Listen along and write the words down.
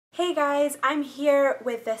Hey guys, I'm here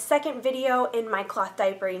with the second video in my cloth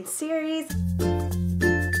diapering series.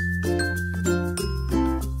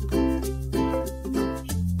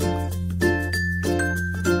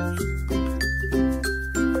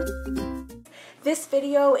 This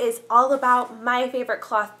video is all about my favorite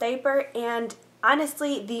cloth diaper, and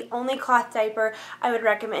honestly, the only cloth diaper I would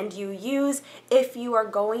recommend you use if you are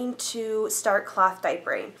going to start cloth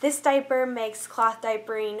diapering. This diaper makes cloth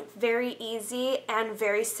diapering very easy and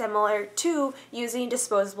very similar to using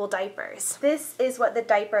disposable diapers. This is what the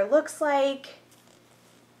diaper looks like.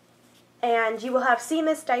 And you will have seen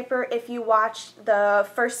this diaper if you watched the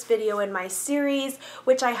first video in my series,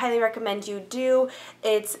 which I highly recommend you do.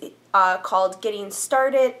 It's called Getting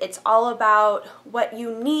Started. It's all about what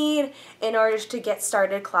you need in order to get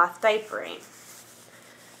started cloth diapering.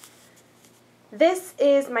 This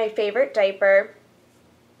is my favorite diaper.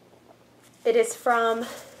 It is from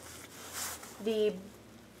the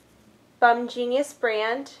Bumgenius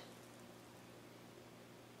brand.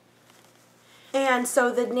 And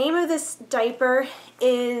so the name of this diaper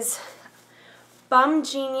is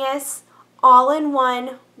Bumgenius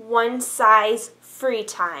All-in-One One Size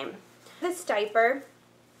Freetime. This diaper,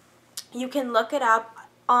 you can look it up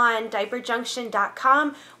on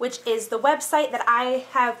diaperjunction.com, which is the website that I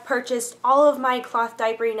have purchased all of my cloth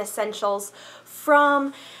diapering essentials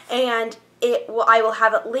from, and I will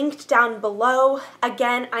have it linked down below.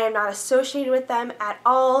 Again, I am not associated with them at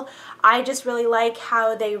all. I just really like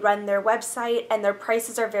how they run their website, and their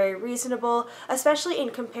prices are very reasonable, especially in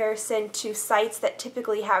comparison to sites that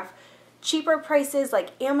typically have cheaper prices like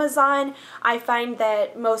Amazon. I find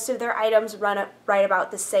that most of their items run right about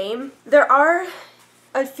the same. There are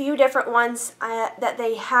a few different ones that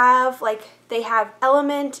they have, like they have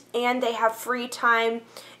Element and they have Freetime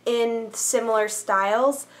in similar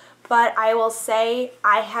styles. But I will say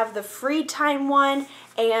I have the Freetime one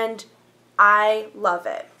and I love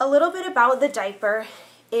it. A little bit about the diaper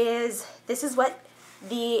is this is what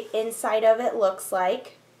the inside of it looks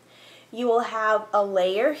like. You will have a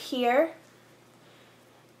layer here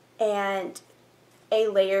and a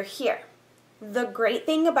layer here. The great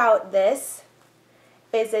thing about this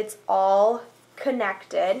is it's all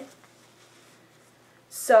connected.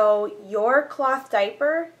 So your cloth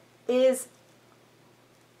diaper is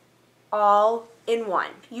all in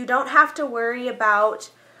one. You don't have to worry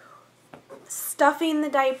about stuffing the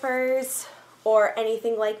diapers or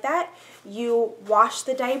anything like that. You wash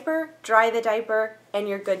the diaper, dry the diaper, and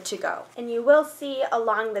you're good to go. And you will see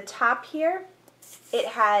along the top here, it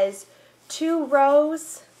has 2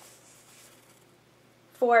 rows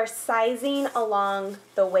for sizing along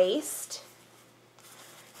the waist.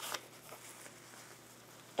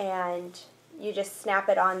 And you just snap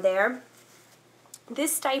it on there.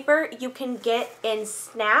 This diaper you can get in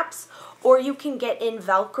snaps or you can get in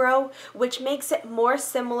Velcro, which makes it more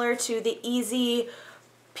similar to the easy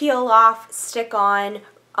peel off, stick on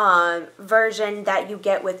version that you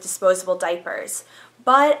get with disposable diapers.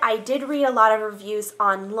 But I did read a lot of reviews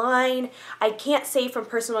online. I can't say from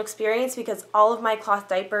personal experience because all of my cloth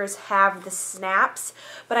diapers have the snaps,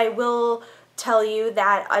 but I will tell you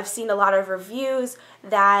that I've seen a lot of reviews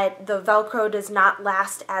that the Velcro does not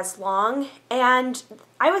last as long, and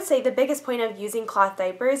I would say the biggest point of using cloth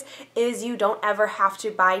diapers is you don't ever have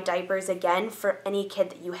to buy diapers again for any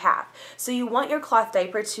kid that you have. So you want your cloth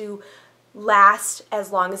diaper to last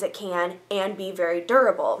as long as it can and be very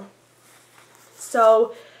durable.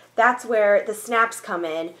 So that's where the snaps come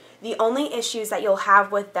in. The only issues that you'll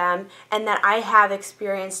have with them, and that I have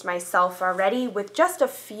experienced myself already with just a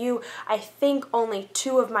few, I think only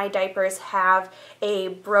 2 of my diapers have a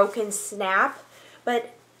broken snap,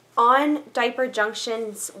 but on Diaper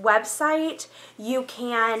Junction's website, you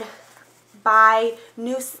can buy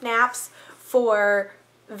new snaps for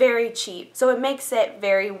very cheap. So it makes it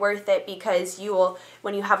very worth it because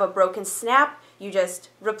when you have a broken snap, you just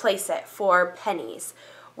replace it for pennies.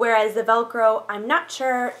 Whereas the Velcro, I'm not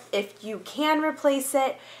sure if you can replace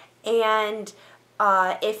it, and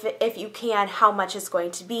if you can, how much it's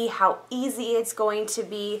going to be, how easy it's going to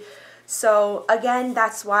be. So again,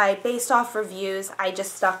 that's why, based off reviews, I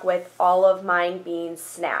just stuck with all of mine being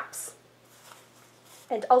snaps.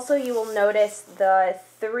 And also you will notice the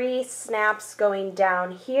 3 snaps going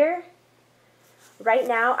down here. Right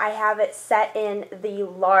now I have it set in the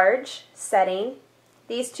large setting.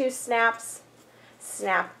 These 2 snaps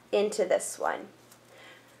snap into this one.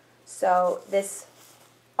 So this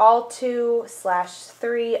all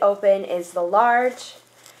 2/3 open is the large,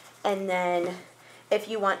 and then if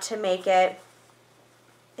you want to make it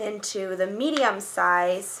into the medium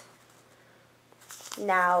size,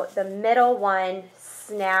 now the middle one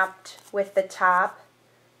snapped with the top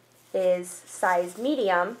is size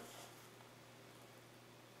medium.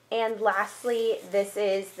 And lastly, this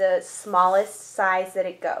is the smallest size that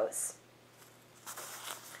it goes.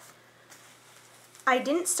 I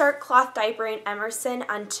didn't start cloth diapering Emersyn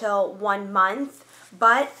until 1 month,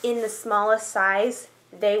 but in the smallest size,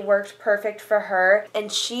 they worked perfect for her,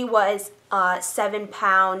 and she was a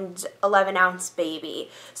 7-pound, 11-ounce baby,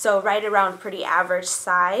 so right around pretty average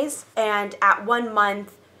size. And at 1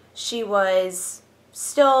 month, she was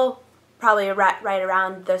still probably right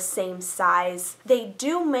around the same size. They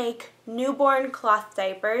do make newborn cloth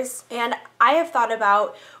diapers, and I have thought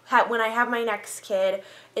about, when I have my next kid,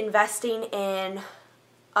 investing in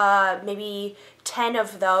maybe 10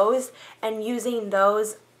 of those and using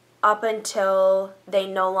those up until they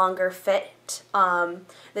no longer fit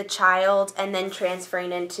the child, and then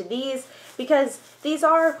transferring into these, because these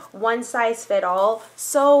are one size fit all.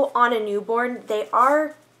 So on a newborn, they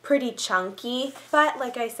are pretty chunky, but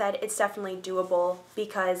like I said, it's definitely doable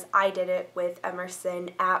because I did it with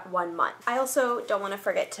Emersyn at 1 month. I also don't want to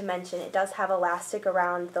forget to mention it does have elastic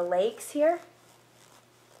around the legs here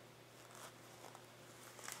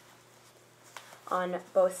on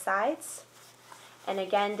both sides. And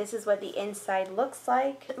again, this is what the inside looks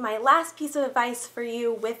like. My last piece of advice for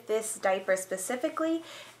you with this diaper specifically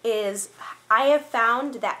is I have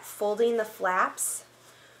found that folding the flaps,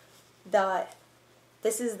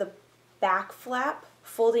 this is the back flap,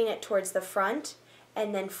 folding it towards the front,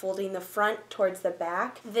 and then folding the front towards the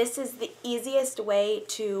back. This is the easiest way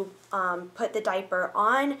to put the diaper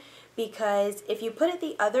on, because if you put it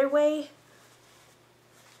the other way,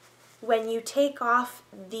 when you take off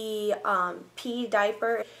the pee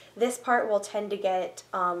diaper, this part will tend to get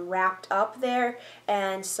wrapped up there,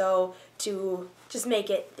 and so to just make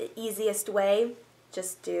it the easiest way,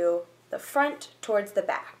 just do the front towards the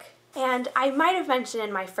back. And I might have mentioned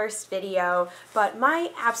in my first video, but my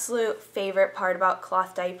absolute favorite part about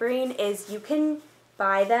cloth diapering is you can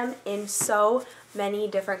buy them in so many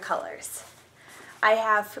different colors. I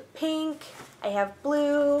have pink, I have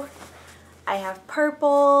blue, I have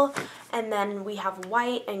purple, and then we have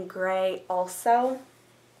white and gray also.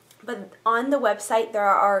 But on the website there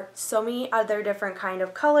are so many other different kind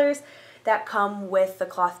of colors that come with the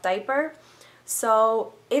cloth diaper.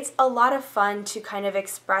 So it's a lot of fun to kind of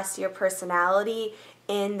express your personality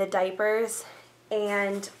in the diapers.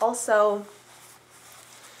 And also,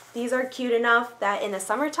 these are cute enough that in the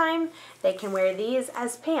summertime they can wear these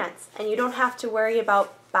as pants, and you don't have to worry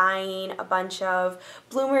about buying a bunch of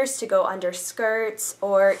bloomers to go under skirts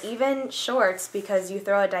or even shorts, because you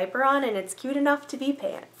throw a diaper on and it's cute enough to be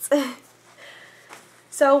pants.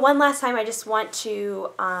 So one last time, I just want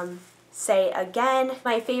to say again,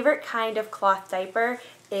 my favorite kind of cloth diaper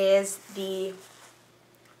is the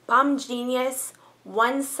Bumgenius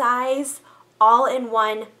one size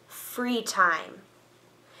all-in-one Freetime.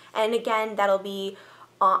 And again, that'll be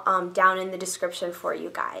down in the description for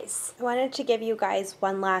you guys. I wanted to give you guys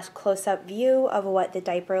one last close-up view of what the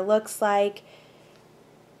diaper looks like.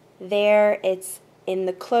 There, it's in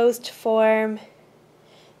the closed form.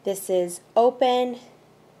 This is open.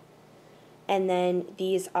 And then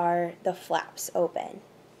these are the flaps open.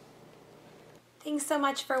 Thanks so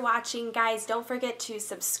much for watching, guys. Don't forget to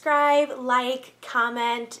subscribe, like,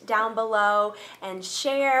 comment down below, and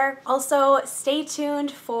share. Also, stay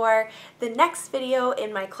tuned for the next video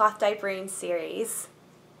in my cloth diapering series.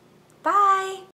 Bye!